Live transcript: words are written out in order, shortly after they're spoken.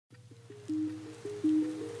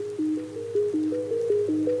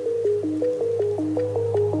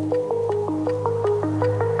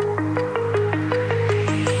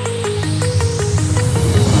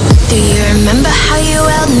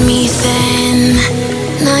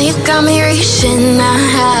got me reaching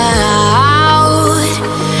out.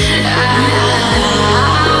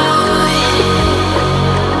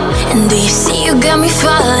 And do you see you got me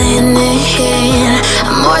falling in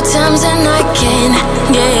more times than I can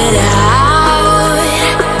get out.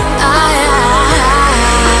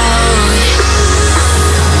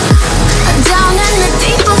 Down in the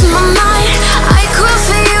deep of my mind, I crawl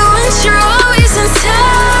for you and you're always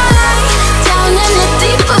inside. Down in the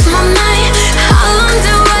deep of my mind, how long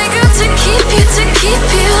do I got to keep you, to keep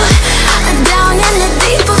you? Down in the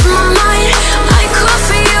deep of my mind, I crawl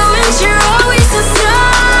for you and you're always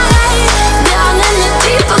inside. Down in the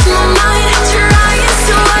deep of my mind, trying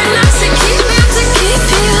so hard not to keep you, to keep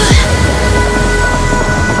you.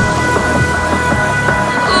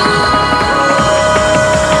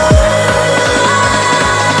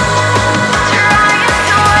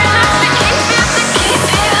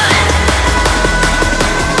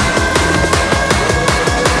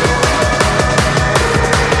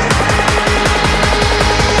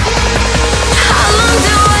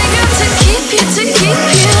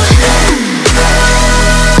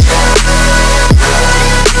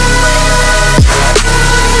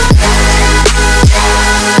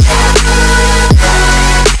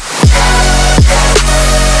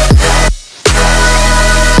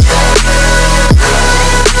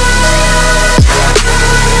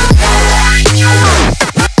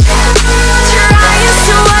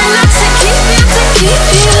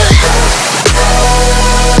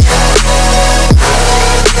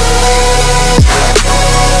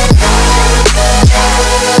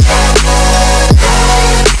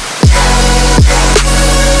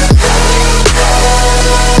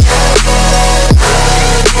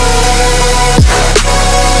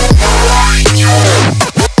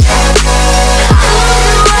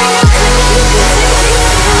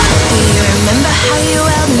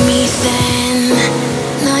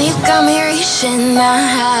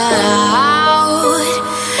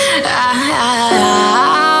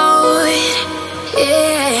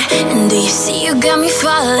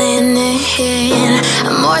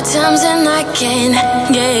 More times than I can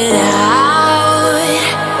get out.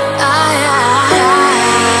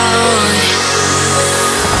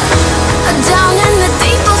 Down in the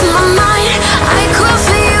deep of my mind, I crawl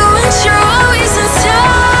for you and you're always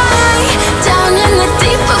inside. Down in the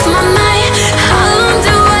deep of my mind, how long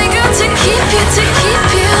do I got to keep you, to keep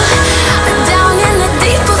you? Down in the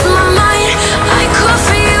deep of my mind, I crawl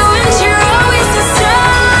for you and you're always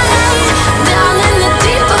inside. Down in the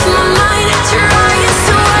deep of my mind, trying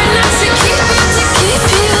so hard not to keep you, to keep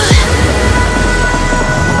you.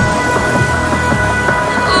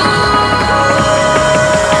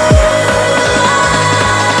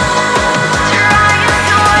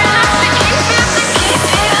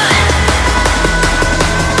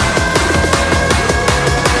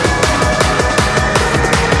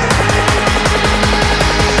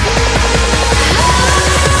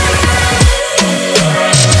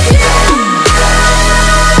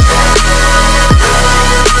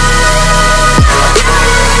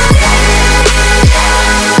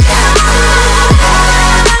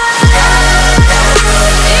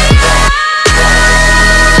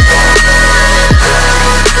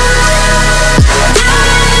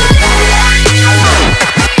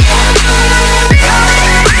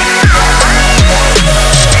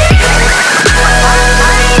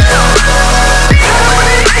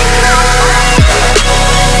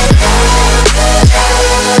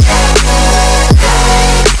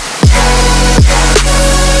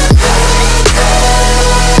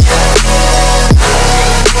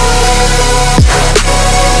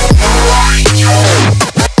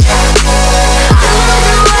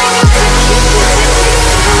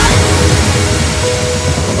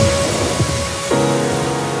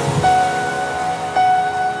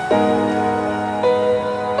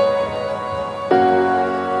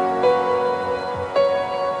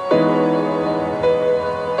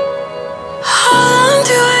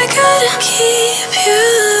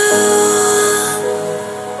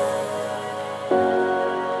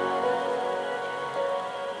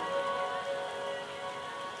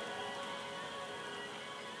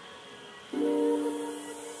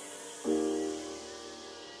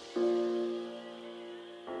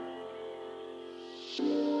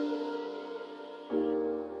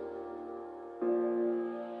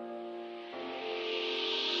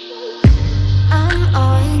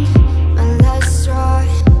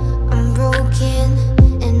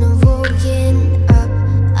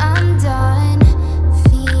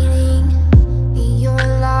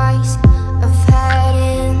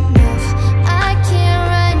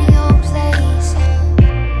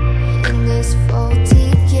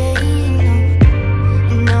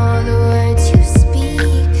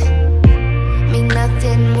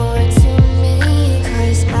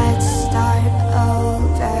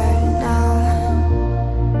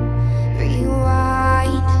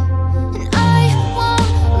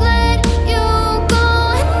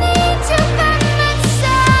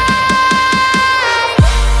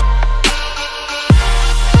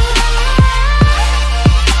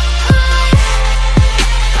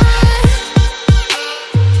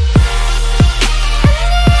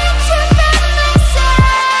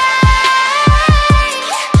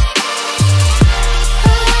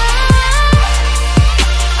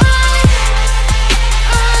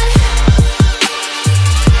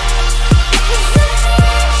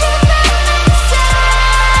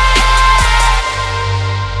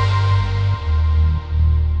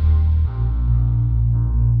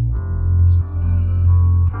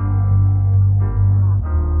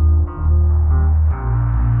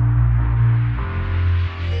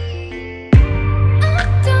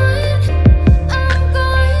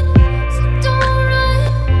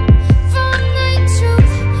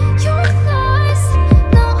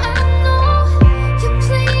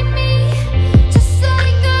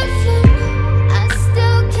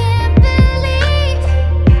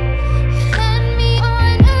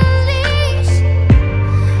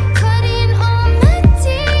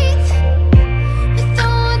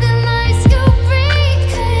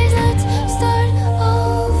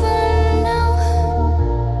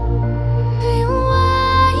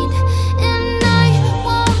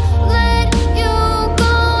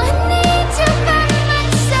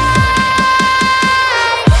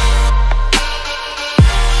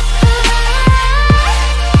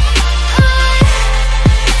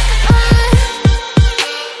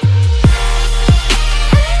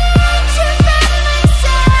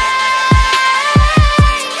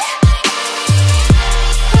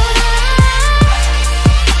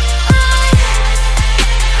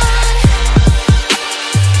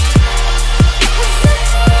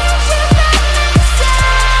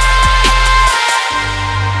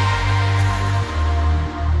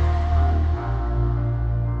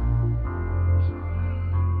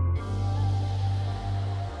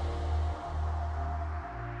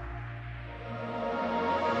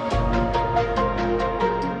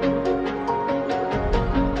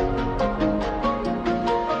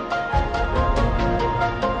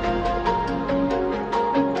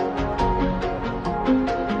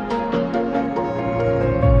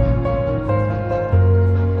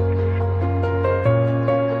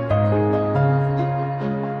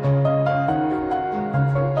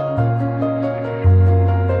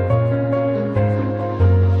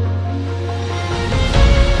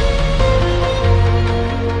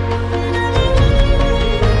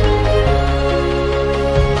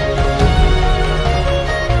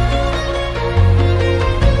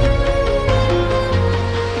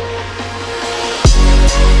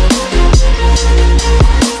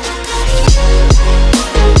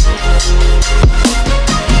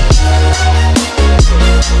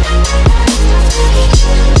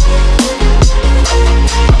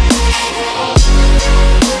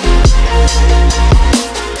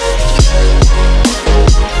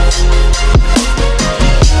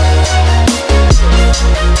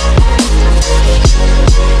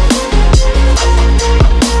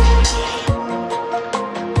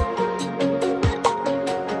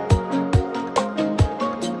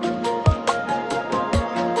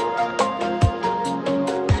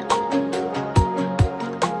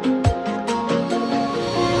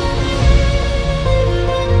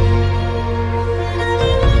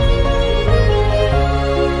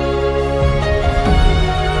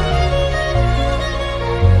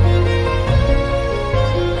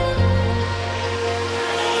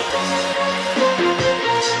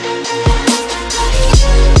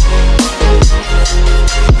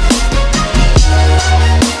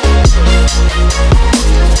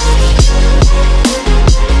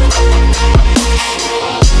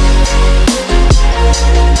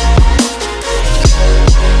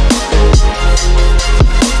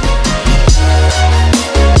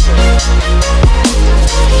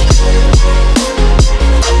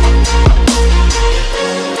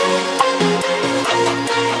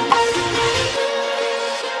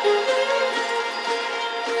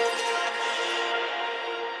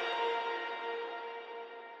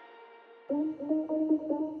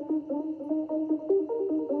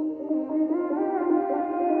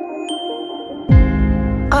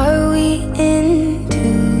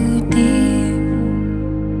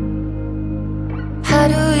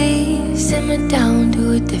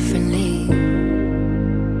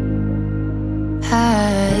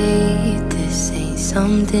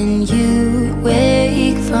 then you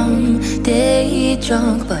wake from day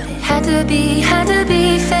drunk. But it had to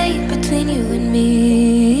be fate between you and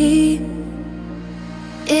me.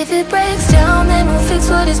 If it breaks down, then we'll fix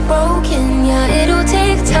what is broken. Yeah, it'll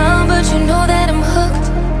take time, but you know that I'm hooked.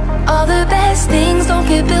 All the best things don't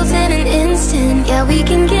get built in an instant. Yeah, we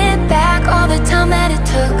can get back all the time that it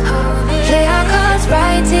took. Play our cards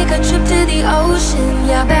right, take a trip to the ocean.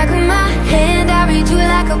 Yeah, back of my hand, I read you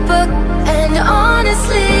like a book. And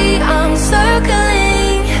honestly, I'm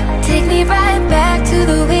circling. Take me right back to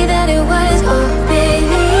the way that it was. Oh,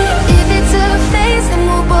 baby, if it's a phase, then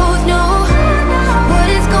we'll both know what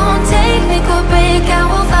it's gonna take. Make or break, I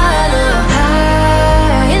will follow.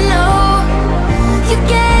 High and low, you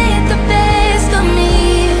get the best of me.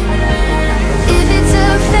 If it's a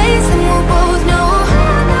phase, then we'll both know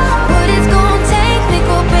what it's gonna take. Make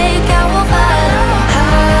or break, I will follow.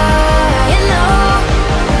 High and low,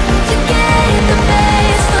 you get the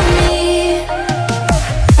best of me.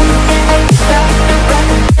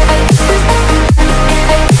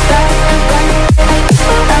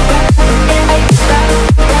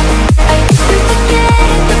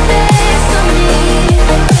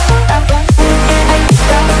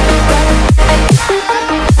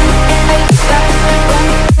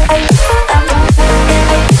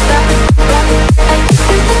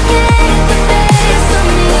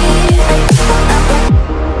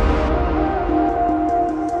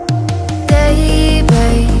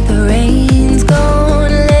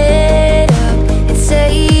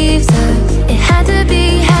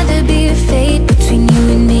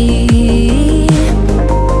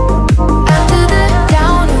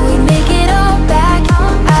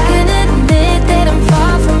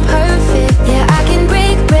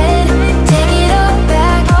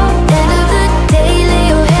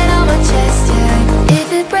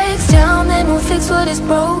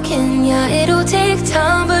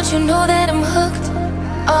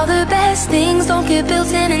 Things don't get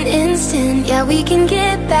built in an instant. Yeah, we can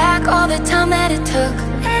get back all the time that it took.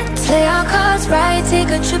 Play our cards right, take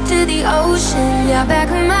a trip to the ocean. Yeah, back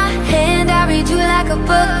of my hand, I read you like a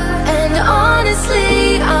book. And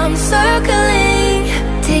honestly, I'm circling.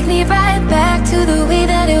 Take me right back to the way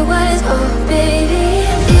that it was. Oh, baby,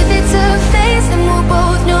 if it's a phase, then we'll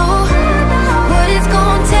both know what it's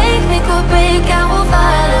gonna take. Make or break, I will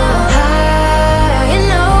follow. High and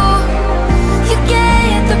low, you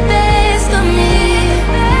get the best of me.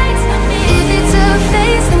 If it's a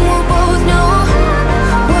phase, then we'll both know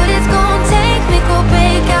what it's gonna take. Make or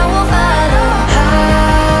break, I will follow.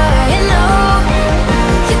 High and low,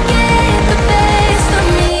 you get the best of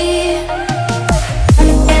me.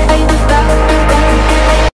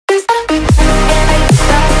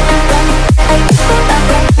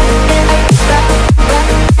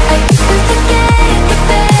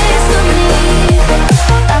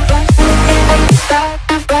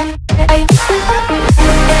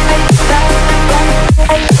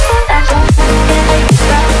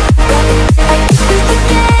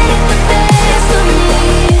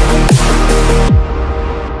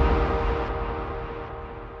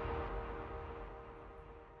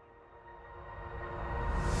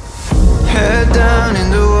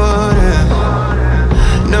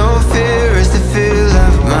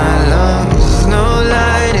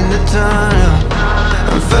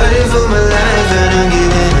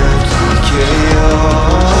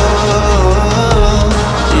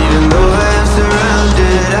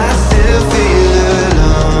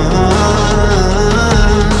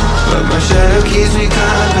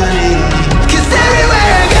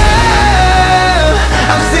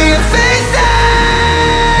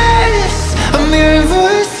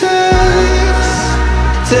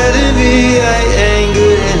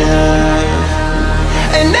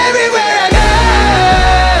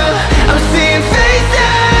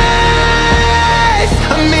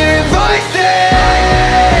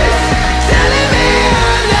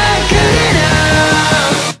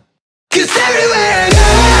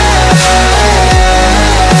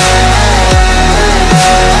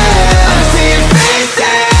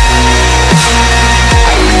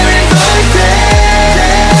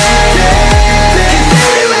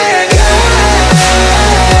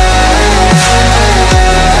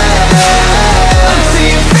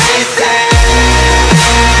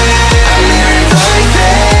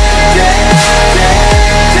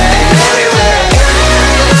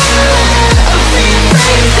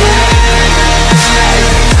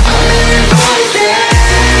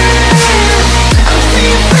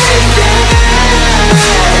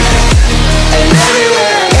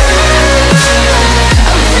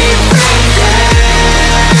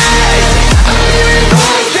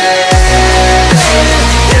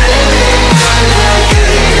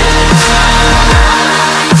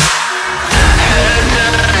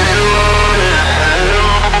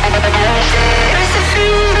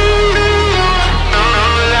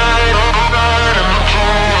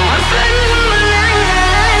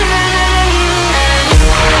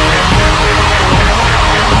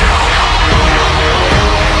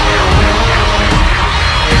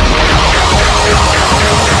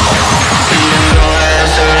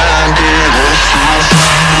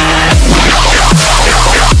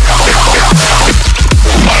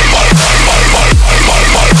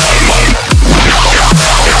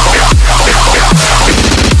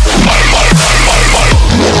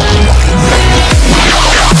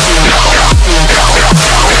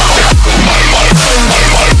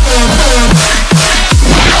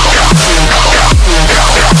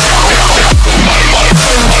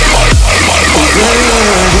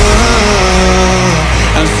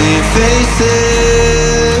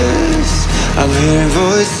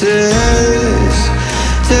 voices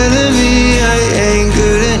telling me I ain't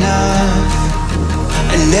good enough.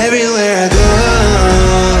 And everywhere I go,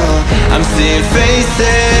 I'm seeing faces,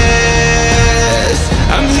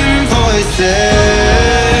 I'm hearing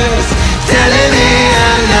voices telling me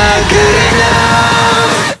I'm not good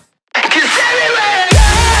enough. 'Cause everywhere I go,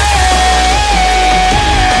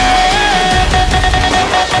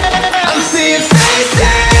 I'm seeing faces,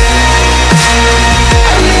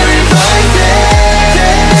 I'm hearing voices.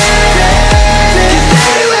 'Cause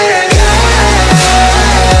everywhere I go,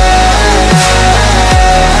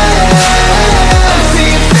 I'm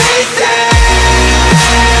seeing faces,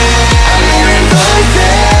 I'm hearing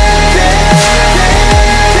voices.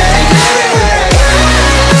 And everywhere I go,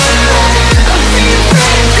 I'm seeing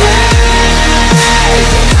faces,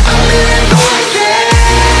 I'm hearing voices.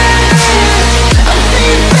 I'm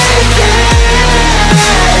seeing faces.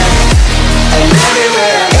 And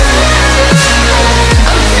everywhere I go,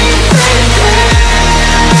 I'm seeing faces,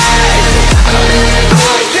 I'm hearing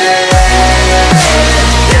voices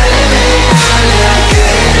telling me I'm not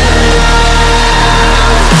good enough.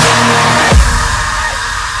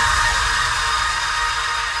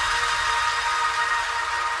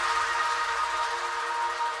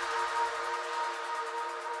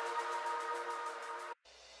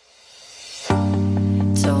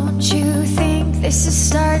 Don't you think this is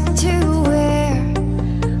starting to wear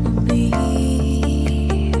on me?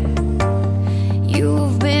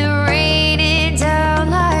 You've been raining down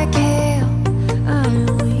like hail. I'm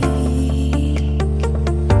weak.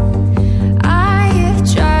 I have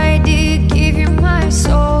tried to give you my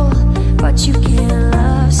soul, but you can't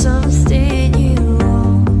love something you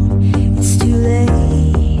own. It's too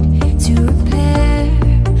late to repair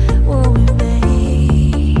what we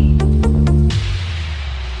made.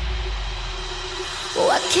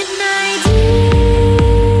 What can I do?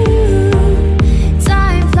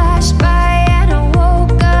 Time flashed by and I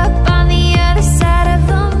woke up on the other side of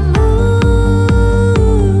the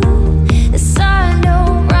moon. The sun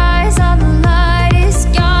don't rise, all the light is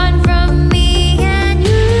gone from me and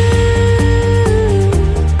you.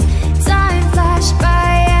 Time flashed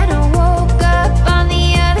by and I woke up on the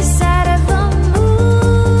other side of the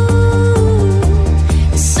moon.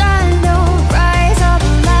 The sun don't rise, all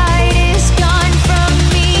the light is gone from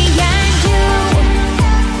me and you.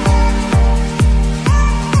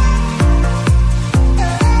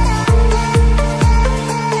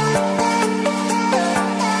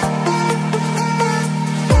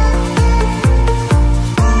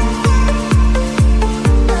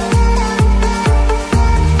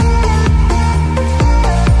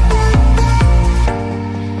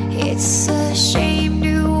 It's a shame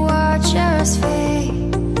to watch us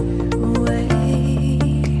fade away,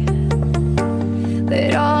 but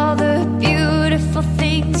all the beautiful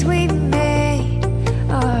things we made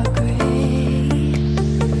are great.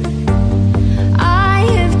 I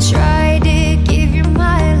have tried to give you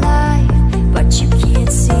my life, but you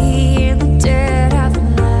can't see in the dead of the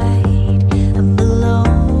night. I'm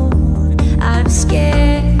alone, I'm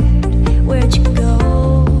scared, where'd you go?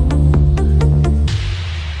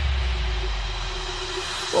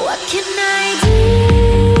 What can I do?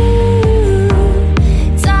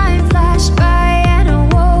 Time flashed by and I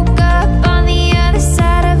woke up on the other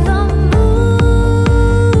side of the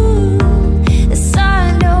moon. The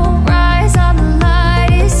sun don't rise, all the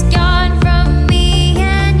light is gone from me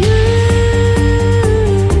and you.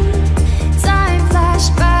 Time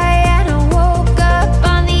flashed by and I woke up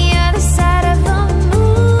on the other side of the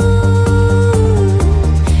moon.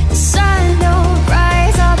 The sun don't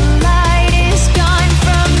rise, all the light is gone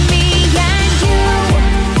from me and you.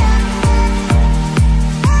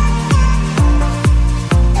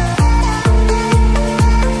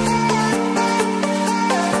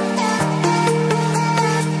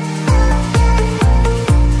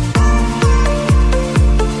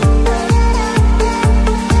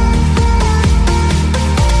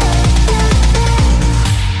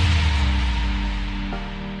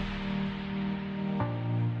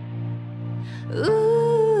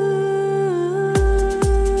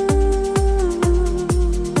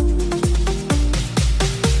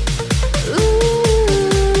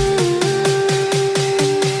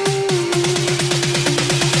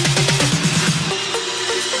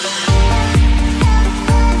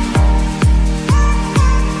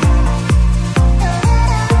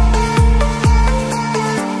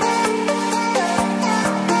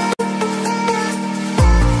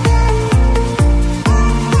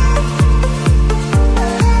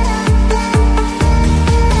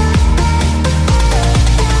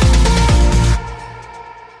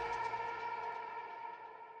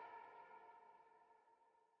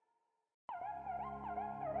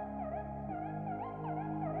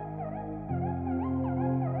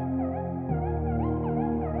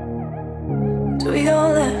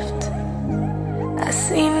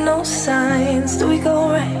 no signs. Do we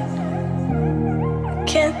go right?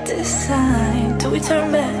 Can't decide. Do we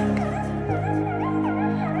turn back?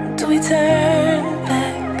 Do we turn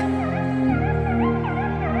back?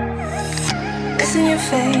 Missing your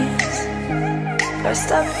face.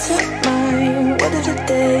 First up to mine. What did the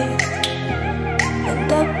days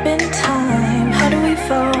end up in time? How do we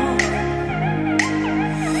fall?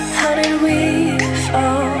 How did we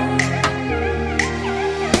fall?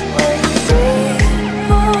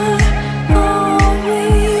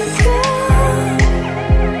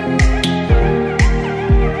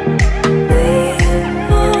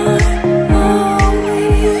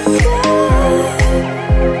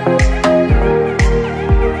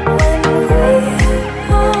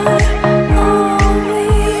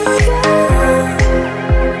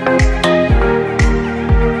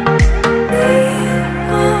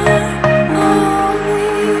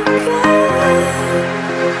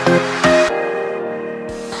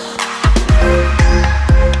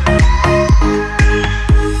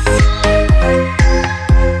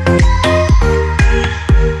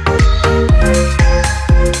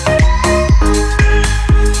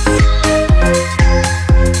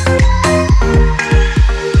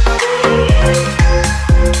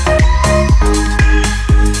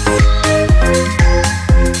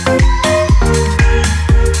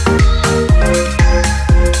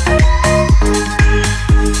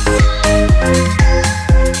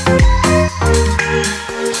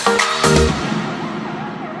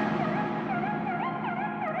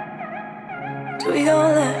 Do we go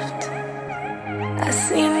left? I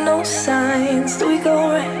see no signs. Do we go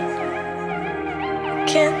right?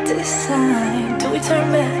 Can't decide. Do we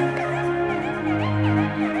turn back?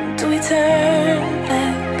 Do we turn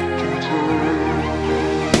back?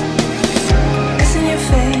 Missing your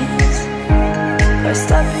face.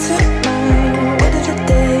 First up to mine. What did the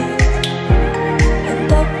days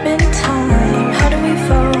end up in time? How do we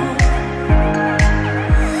fall?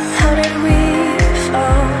 How did we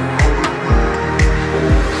fall?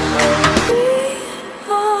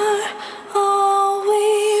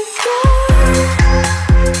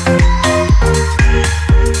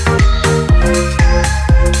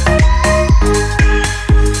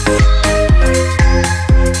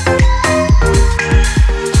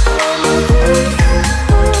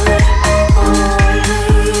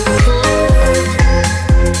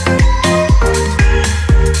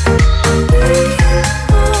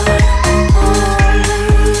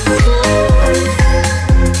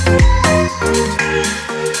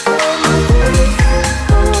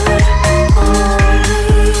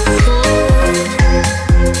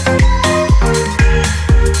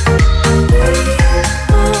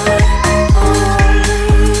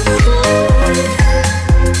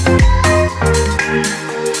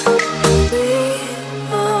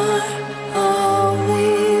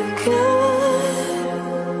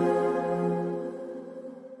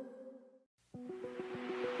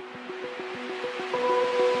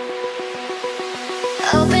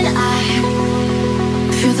 Open eye,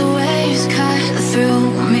 feel the waves cut through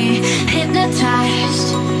me. Hypnotized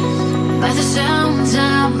by the sounds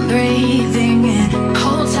I'm breathing in.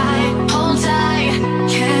 Hold tight,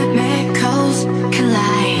 chemicals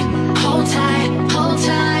collide. Hold tight, hold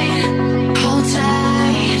tight, hold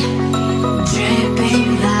tight. Dripping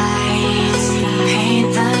lights paint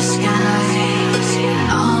the skies,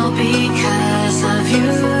 all because of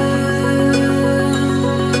you.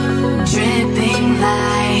 Dripping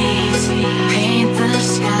lights paint the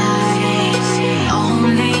skies,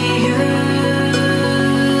 only you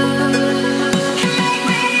can make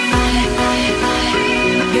me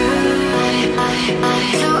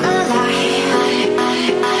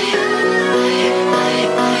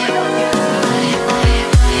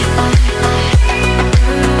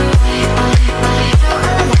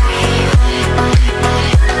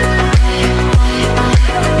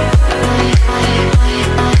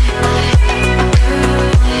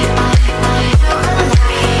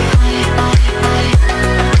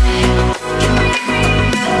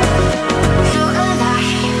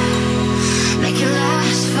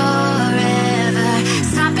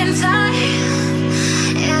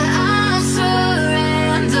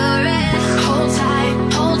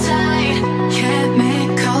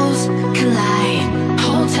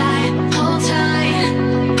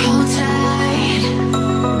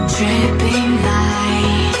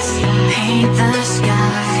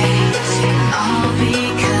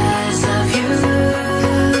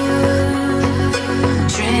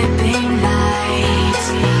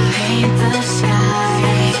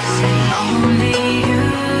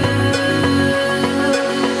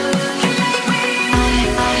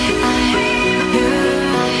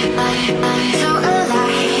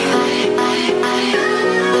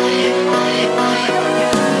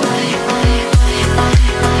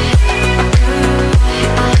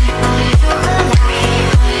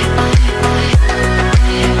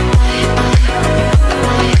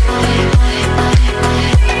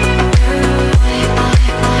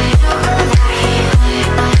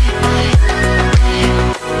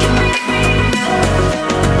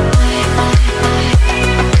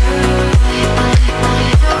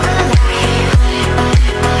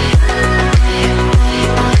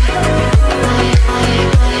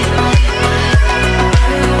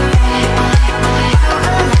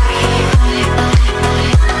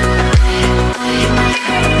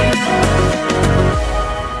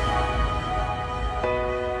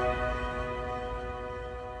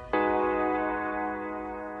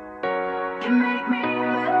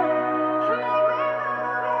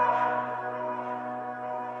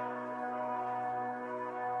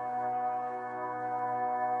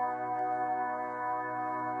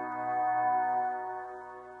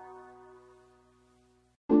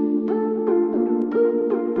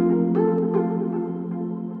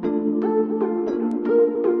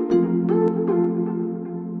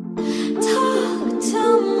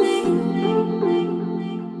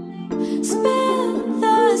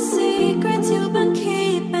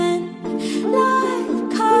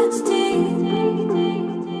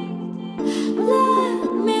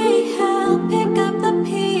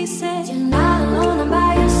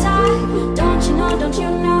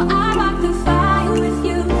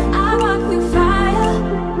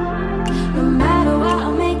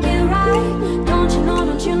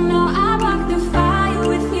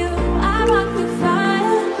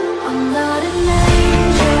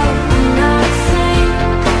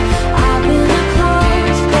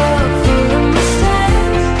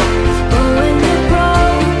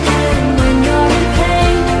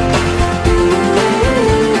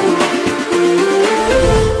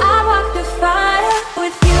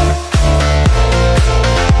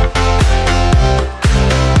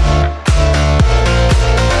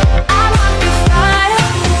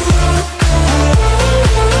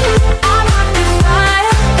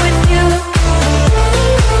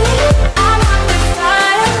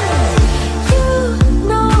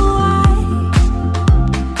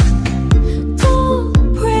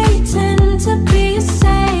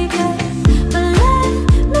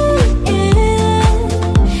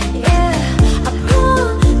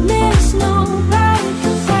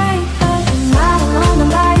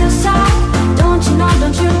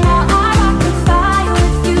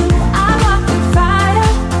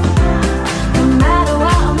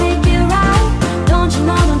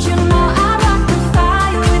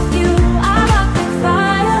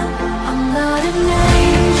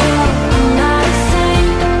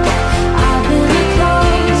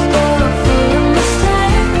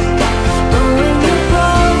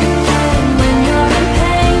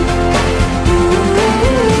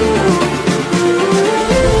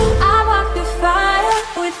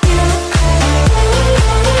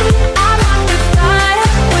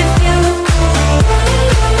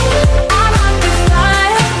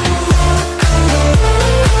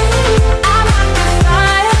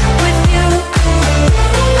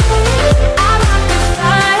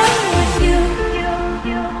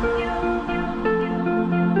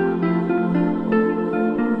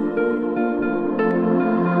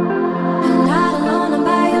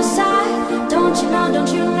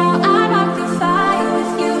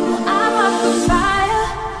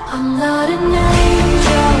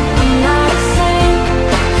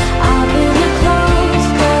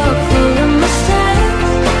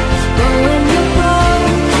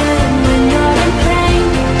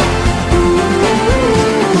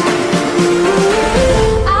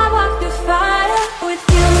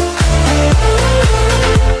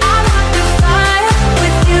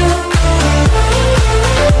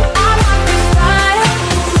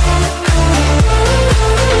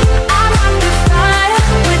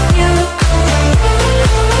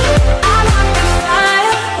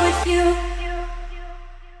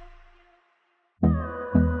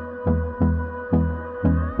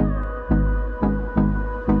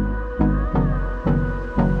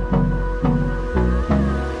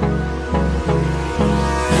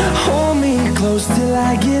close till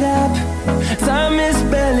I get up. Time is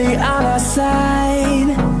barely on our side.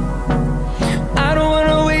 I don't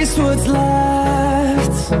wanna waste what's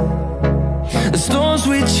left. The storms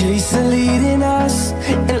we chase are leading us,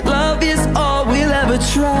 and love is all we'll ever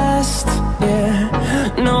trust. Yeah,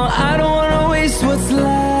 no, I don't wanna waste what's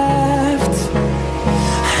left.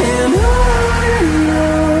 And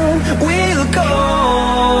on we'll go,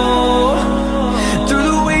 through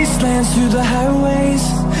the wastelands, through the highways,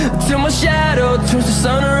 till my shadow turns to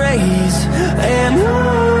sun rays. And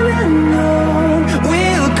on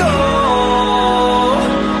we'll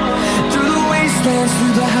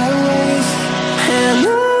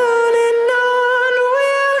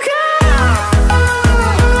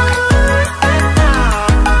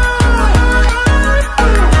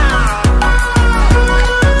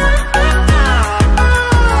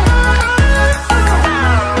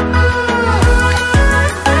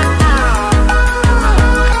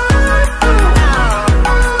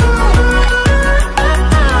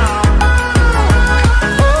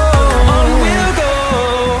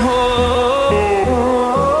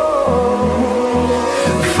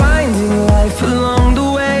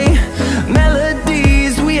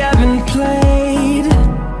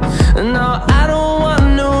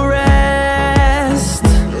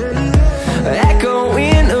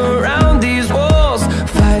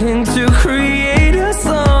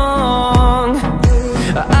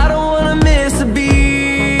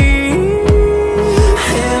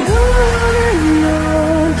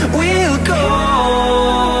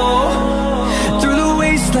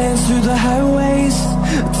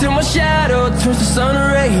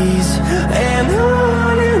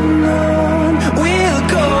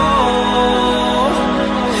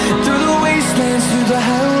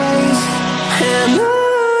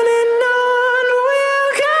and on we'll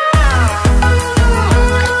go.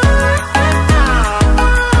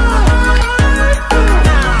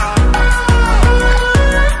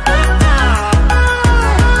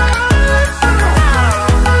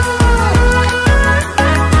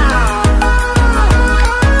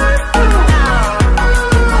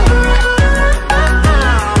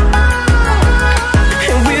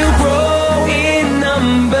 And we'll grow in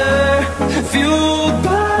number, fueled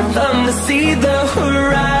by them to see the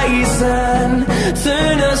horizon,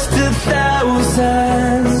 turn us to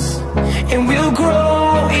thousands. And we'll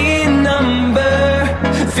grow in number,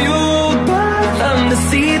 fueled by them to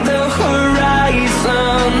see the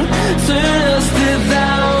horizon, turn us to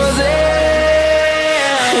thousands.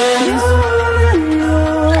 And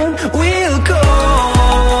on we'll go,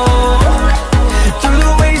 through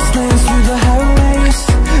the wastelands, through the highways,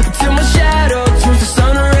 till my shadow turns to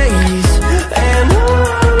sun rays. And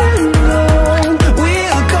on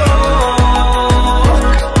we'll go,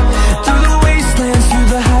 through the wastelands, through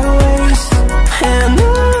the highways, and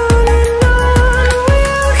on we'll go.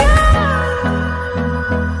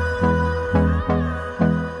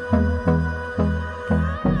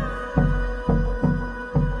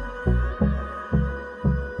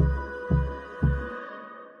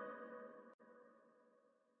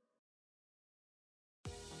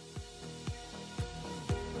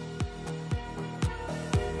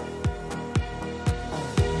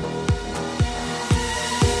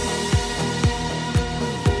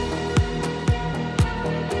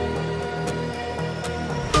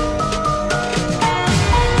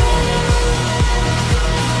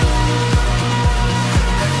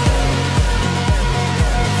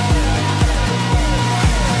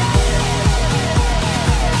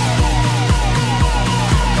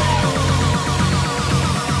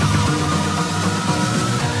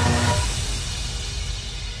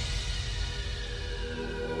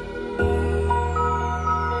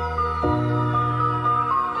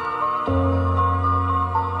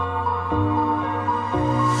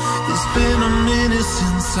 It's been a minute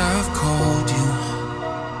since I've called you,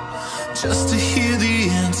 just to hear the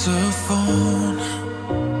answer phone.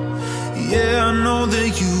 Yeah, I know that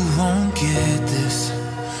you won't get this,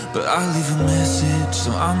 but I'll leave a message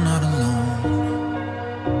so I'm not alone.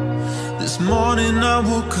 This morning I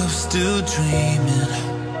woke up still dreaming,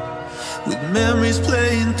 with memories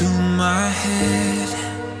playing through my head.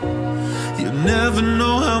 You'll never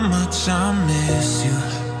know how much I miss you.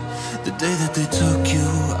 The day that they took you,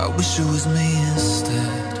 I wish it was me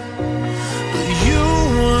instead. But you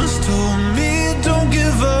once told me, don't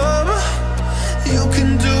give up, you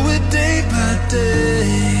can do it day by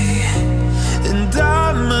day. And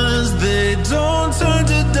diamonds, they don't turn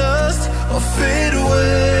to dust or fade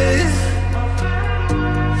away.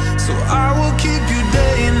 So I will keep you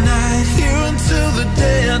day and night, here until the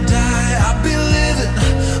day I die. I'll be living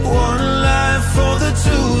one life for the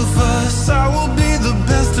two of us. I will be the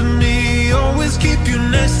best of me, always keep you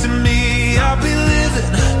next to me. I'll be living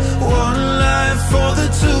one life for the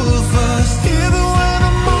two of us. Even when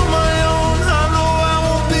I'm on my own, I know I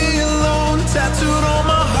won't be alone. Tattooed on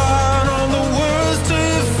my heart, all the words to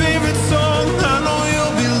your favorite song. I know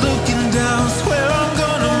you'll be looking down, swear I'm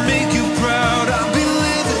gonna make you proud. I'll be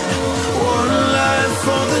living one life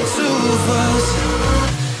for the two of us.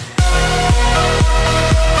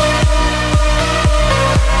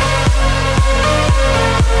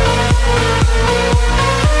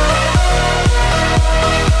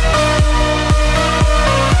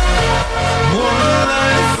 One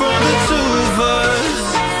life for the two of us.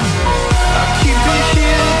 I'll keep it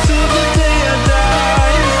here till the day I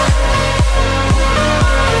die.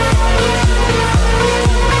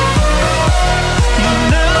 You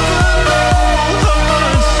never know how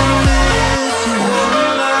much I miss you. One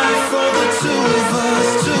life for the two of us,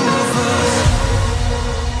 two of us.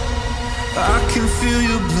 I can feel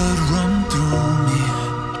your blood run through me.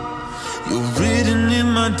 You're written in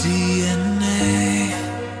my DNA.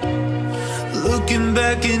 Looking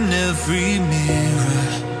back in every mirror,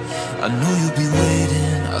 I know you'll be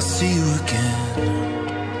waiting, I'll see you again.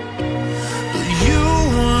 But you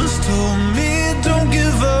once told me, don't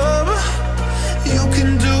give up, you can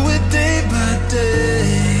do it day by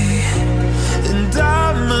day. And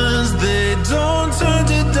diamonds, they don't turn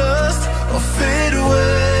to dust or fade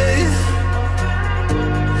away.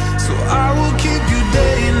 So I will keep you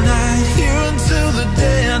day and night, here until the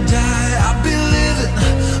day I die. I'll be living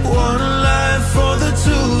one life for the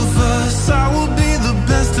two of us. I will be the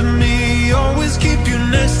best of me, always keep you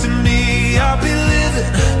next to me. I'll be living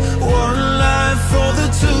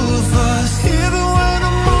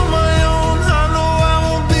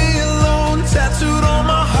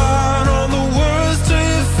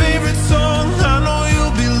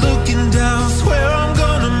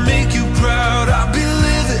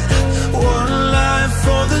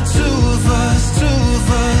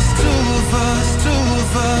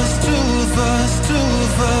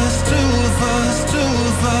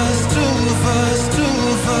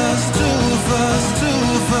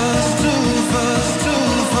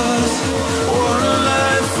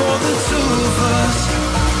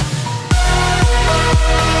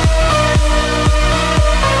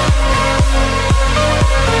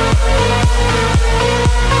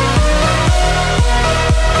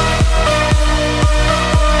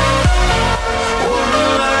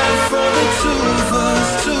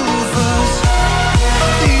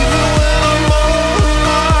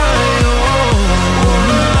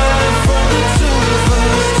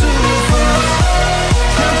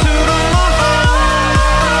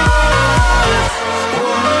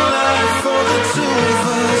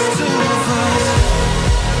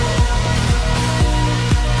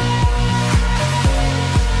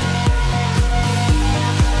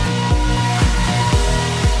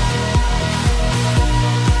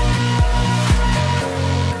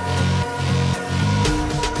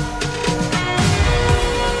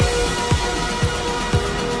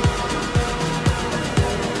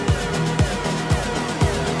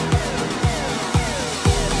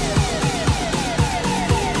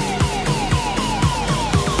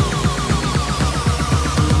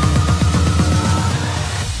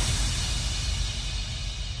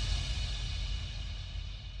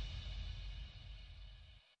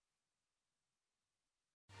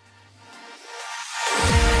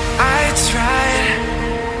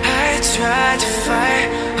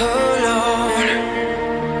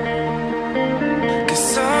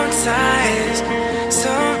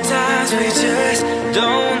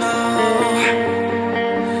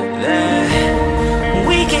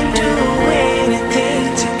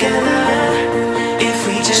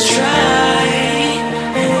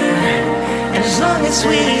as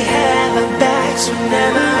we have our backs,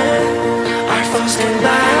 whenever our foes come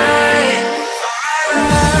by.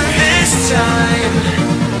 This time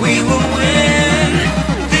we will win.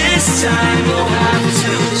 This time we'll have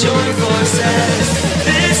to join forces.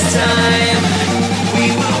 This time we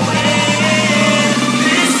will win.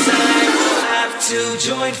 This time we'll have to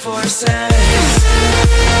join forces.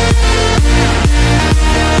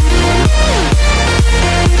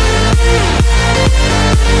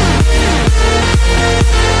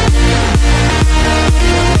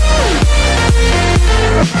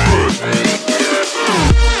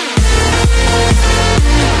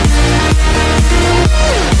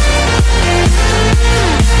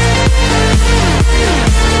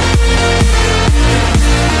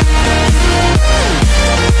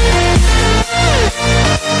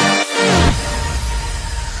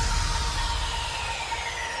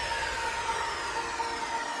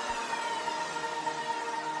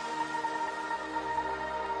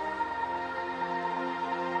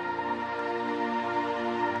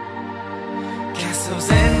 Castles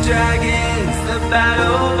and dragons, the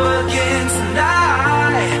battle begins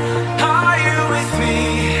tonight. Are you with me?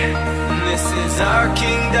 This is our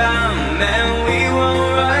kingdom and we won't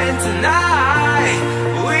run tonight.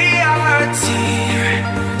 We are a team.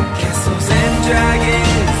 Castles and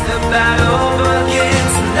dragons, the battle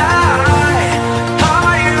begins tonight.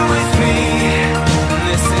 Are you with me?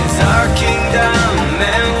 This is our kingdom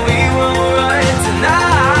and we won't run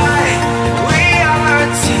tonight. We are a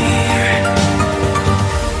team.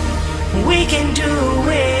 We can do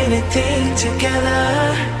anything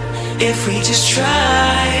together if we just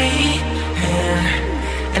try.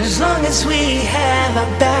 And as long as we have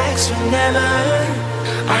our backs, whenever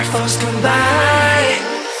our foes come by.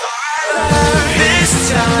 This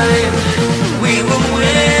time we will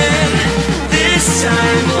win. This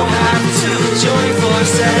time we'll have to join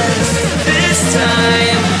forces. This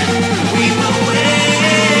time we will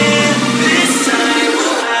win. This time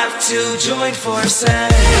we'll have to join forces.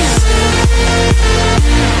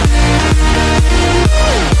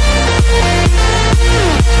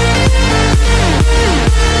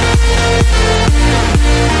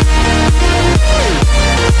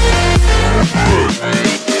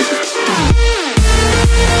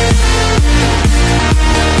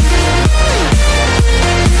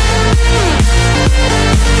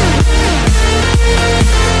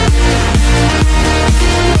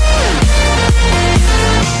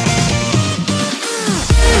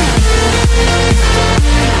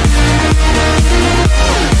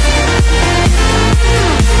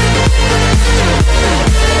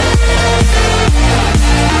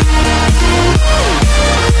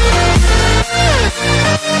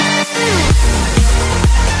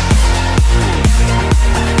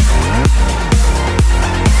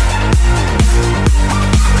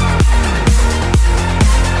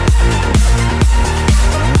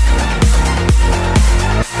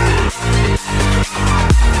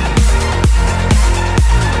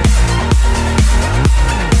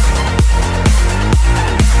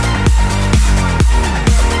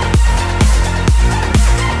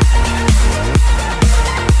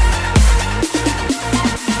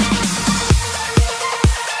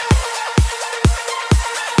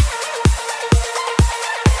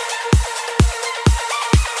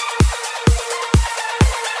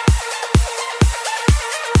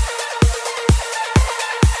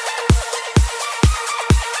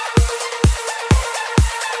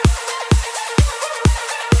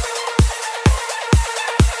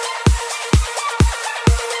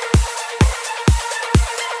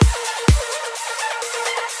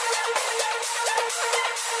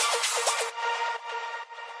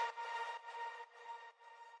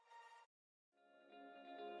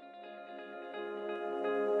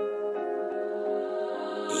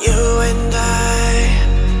 You and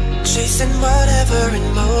I, chasing whatever in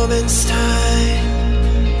moments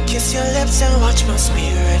time. Kiss your lips and watch my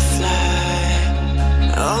spirit fly.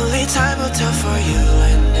 Only time will tell for you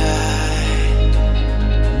and I.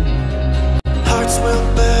 Hearts will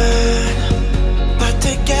burn, but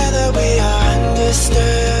together we are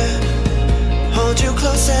undisturbed. Hold you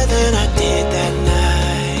closer than I did that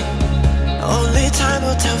night. Only time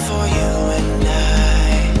will tell for you and I.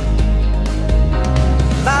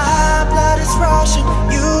 My blood is rushing,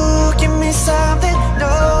 you give me something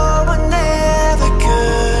no one ever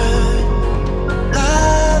could.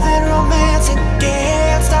 Love and romance and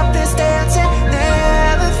can't stop this dancing.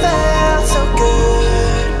 Never felt so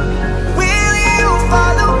good. Will you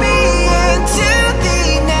follow me into the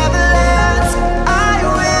Neverlands? I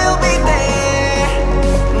will be there.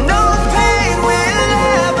 No pain will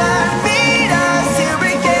ever meet us here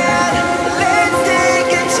again. Let's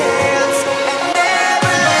take a chance and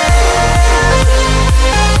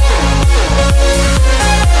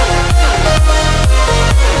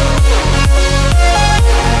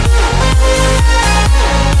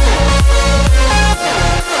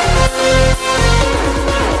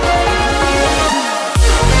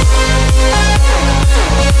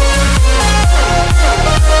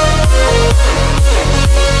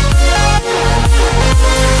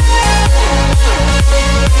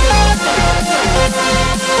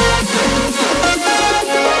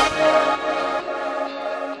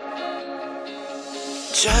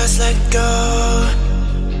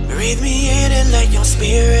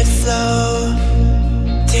low.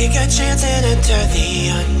 Take a chance and enter the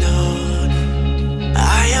unknown.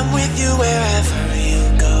 I am with you wherever you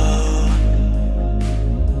go.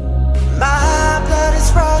 My blood is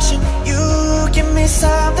rushing, you give me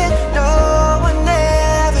something no one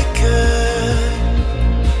ever could.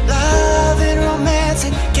 Love and romance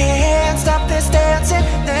and can't stop this dancing.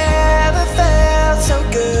 Never felt so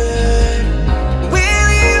good. Will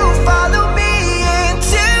you follow me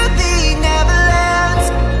into the Neverlands?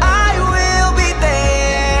 I will be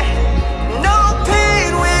there. No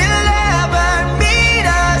pain will ever meet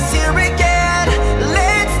us here again.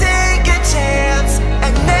 Let's take a chance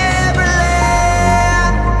at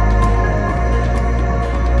Neverland.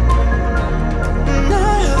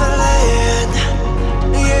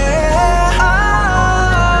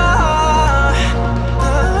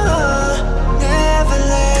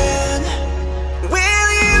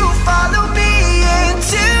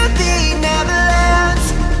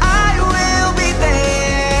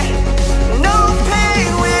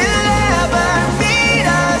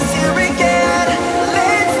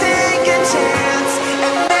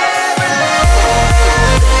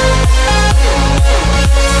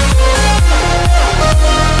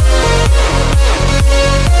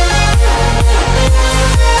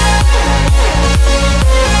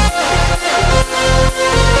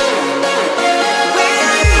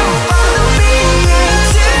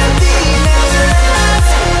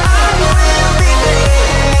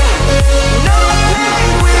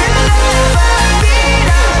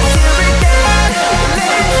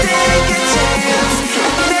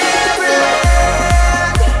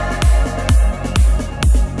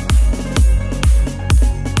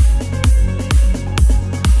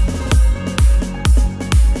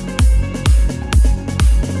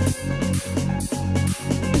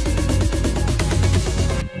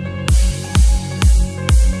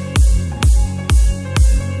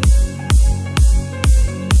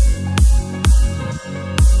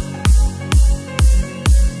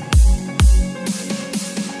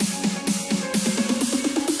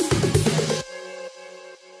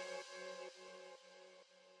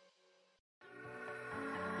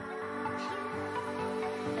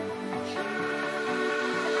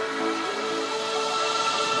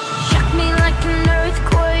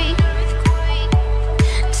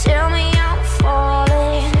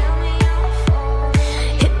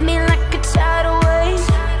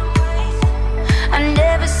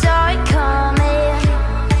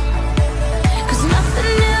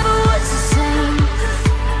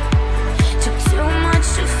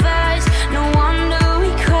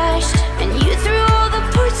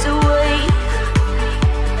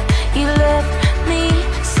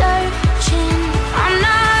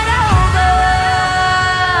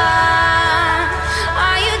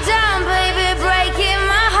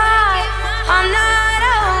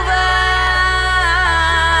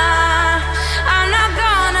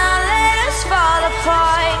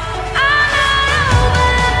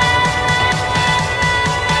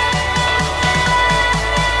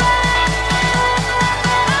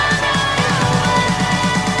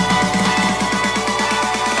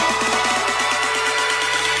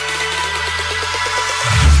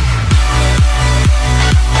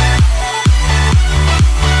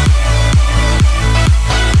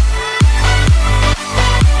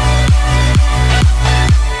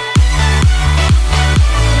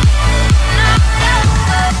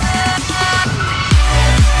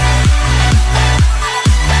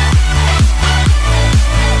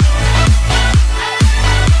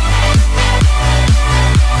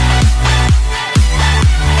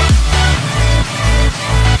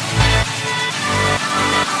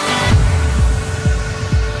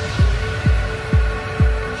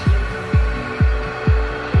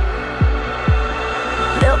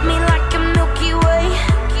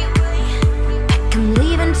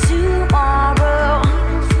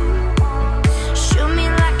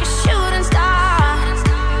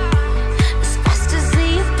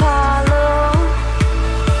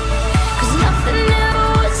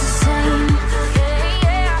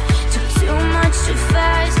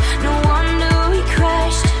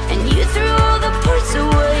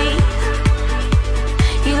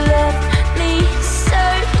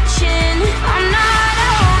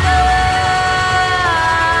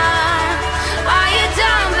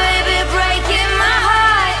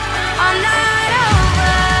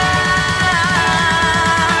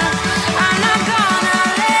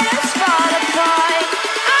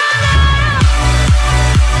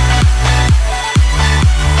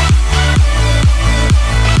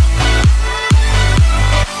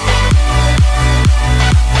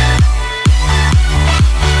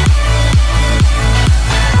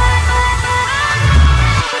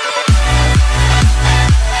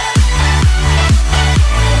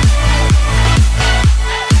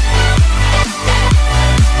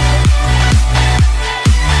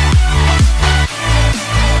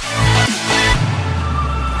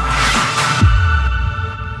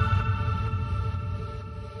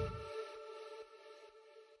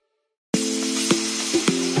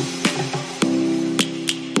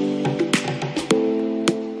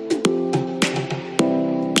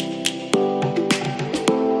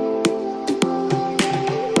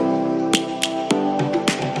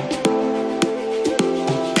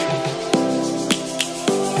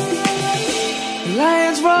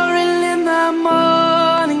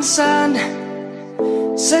 sun,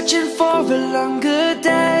 searching for a longer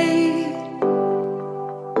day.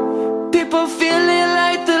 People feeling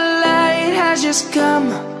like the light has just come.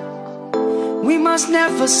 We must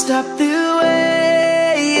never stop the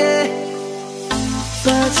way, yeah.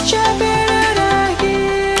 Birds chirping and I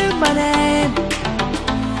hear my name,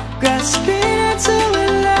 grasping into a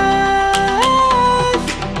life.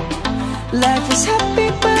 Life is happy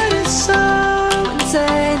but it's so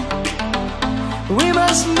insane. We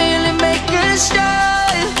must merely make a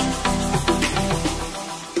start.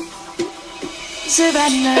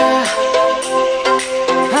 Savannah,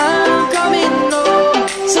 I'm coming home.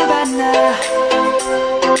 Savannah,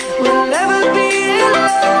 we'll never be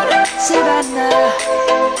alone. Savannah,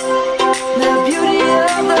 the beauty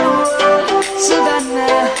of the world.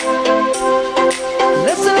 Savannah,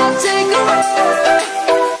 let's all take a walk.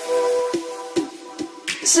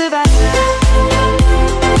 Savannah.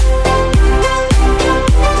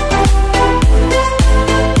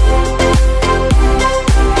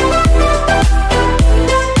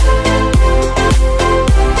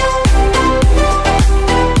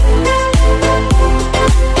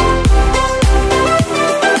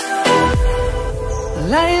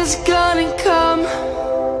 Light is gonna come.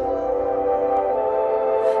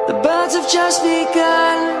 The birds have just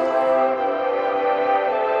begun.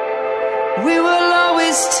 We will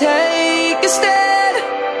always take a stand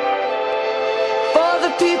for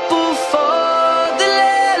the people, for the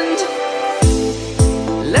land.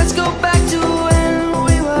 Let's go back to when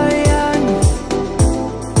we were young.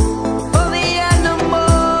 For the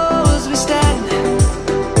animals we stand.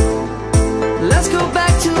 Let's go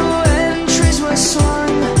back to when trees were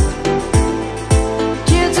swung.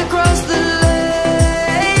 Kids across the land.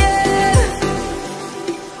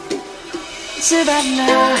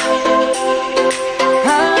 Savannah,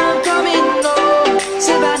 I'm coming home.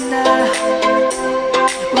 Savannah,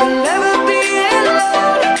 we'll never be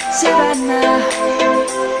alone. Savannah,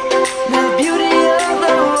 the beauty of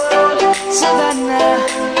the world. Savannah,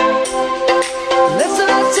 let's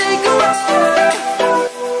all take a walk.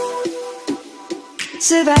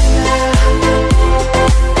 Savannah,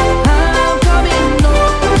 I'm coming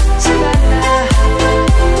home. Savannah,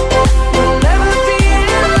 we'll never be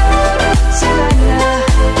alone. Savannah,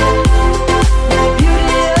 the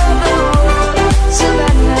beauty of the world.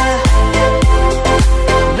 Savannah,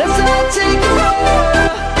 let's all take a walk.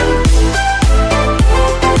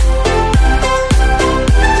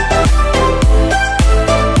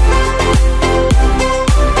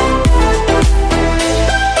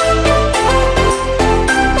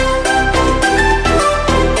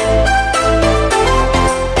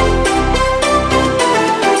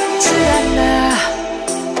 Savannah,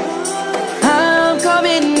 I'm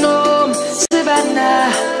coming home. Savannah,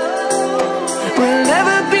 we'll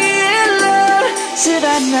never be alone.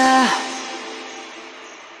 Savannah.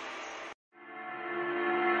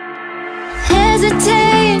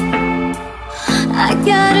 Hesitate, I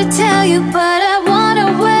gotta tell you, but I wanna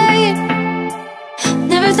wait.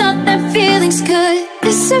 Never thought that feelings could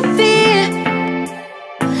disappear.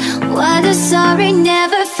 Why the sorry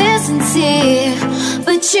never feels sincere?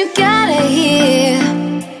 But you gotta hear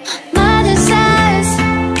my desires.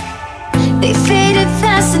 They faded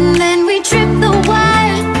fast and then we tripped the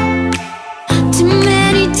wire. Too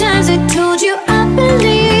many times I told you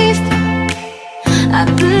I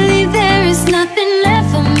believe there is nothing left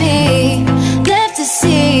for me, left to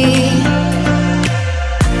see.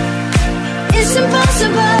 It's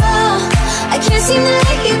impossible, I can't seem to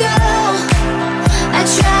let you go. I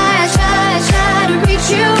try to reach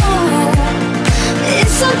you.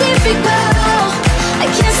 It's so difficult, I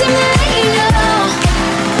can't seem to let you know.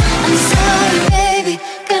 I'm sorry, baby,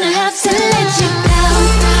 gonna have to let you down.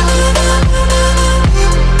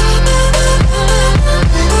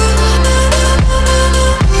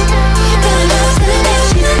 Gonna have to let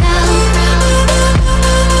you down.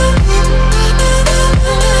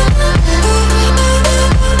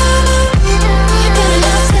 Gonna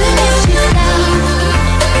have to let you down.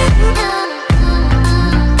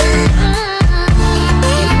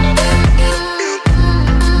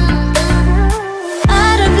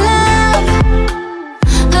 Out of love,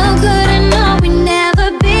 how could I know we'd never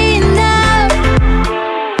be enough?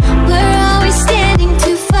 We're always standing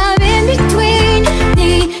too far in between.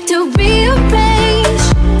 Need to rearrange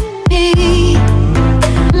me.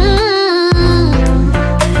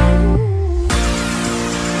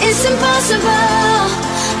 It's impossible,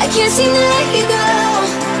 I can't seem to let you go.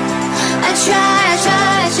 I try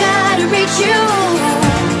to reach you.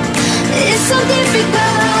 It's so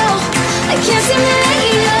difficult, I can't seem to let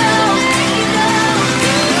you know.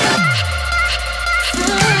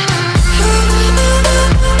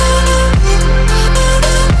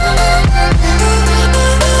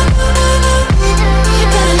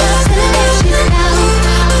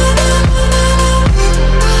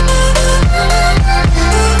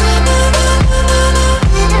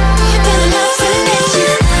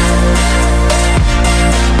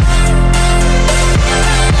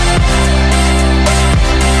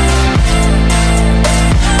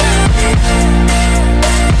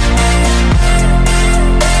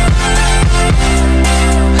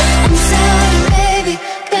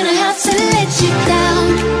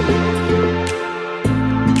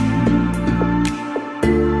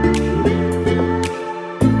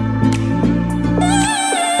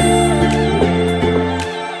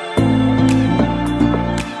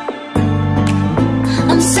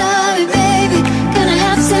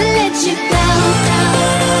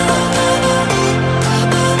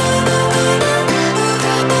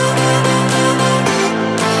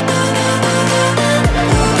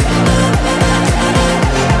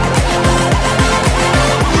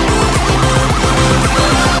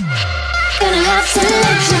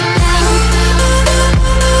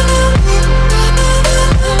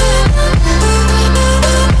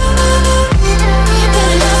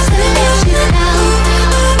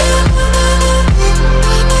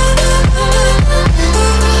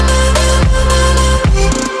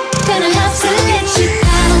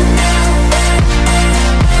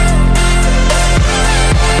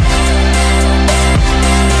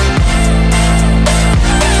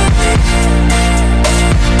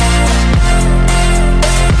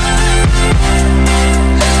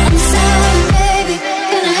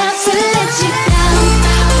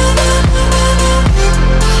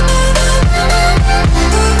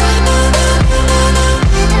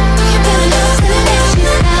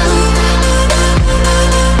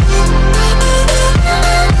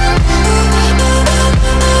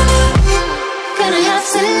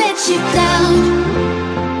 you down.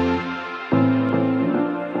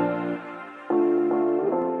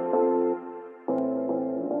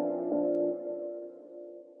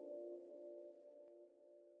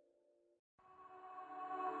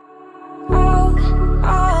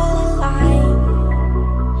 All alive.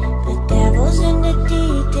 The devil's in the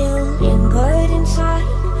detail, lingered inside.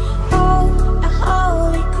 Oh, a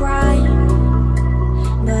holy crime.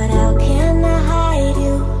 But how can I hide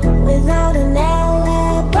you without an alibi?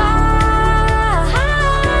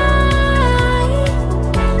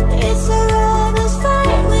 It's a lover's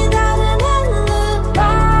fight without an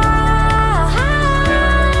alibi.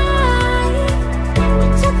 You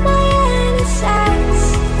took my innocence.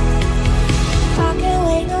 I can't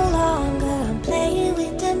wait no longer. I'm playing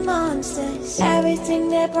with the monsters. Everything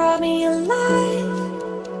that brought me alive.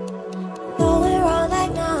 Though we're all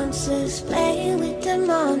like monsters, playing with the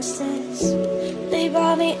monsters. They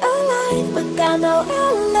brought me alive, but got no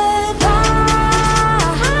alibi.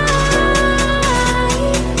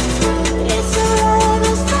 It's a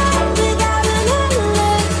lover's fight without an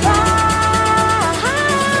alibi.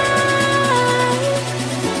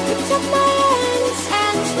 You took my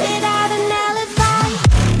innocence without an alibi.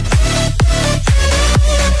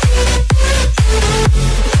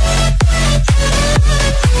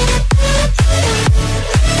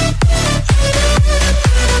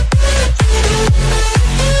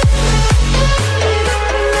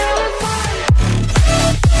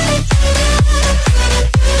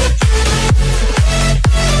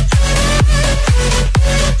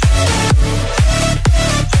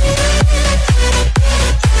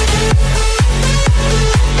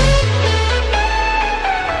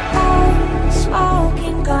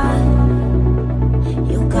 Smoking gun,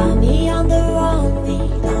 you got me on the wrong. We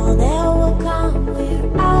know that will come. We're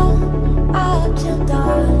out up till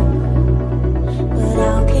dawn. But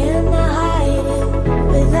how can I hide you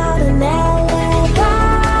without an alibi?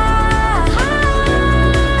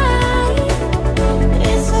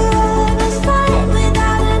 It's a lover's fight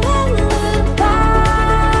without an alibi.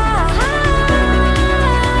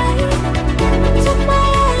 You took my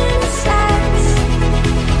innocence.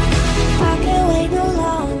 I can't wait no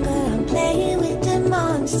longer. I'm playing with the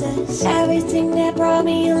monsters. Everything that brought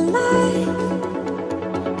me alive.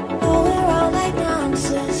 Oh, we're all like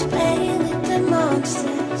monsters, playing with the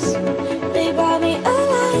monsters. They brought me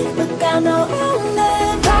alive, but got no alibi.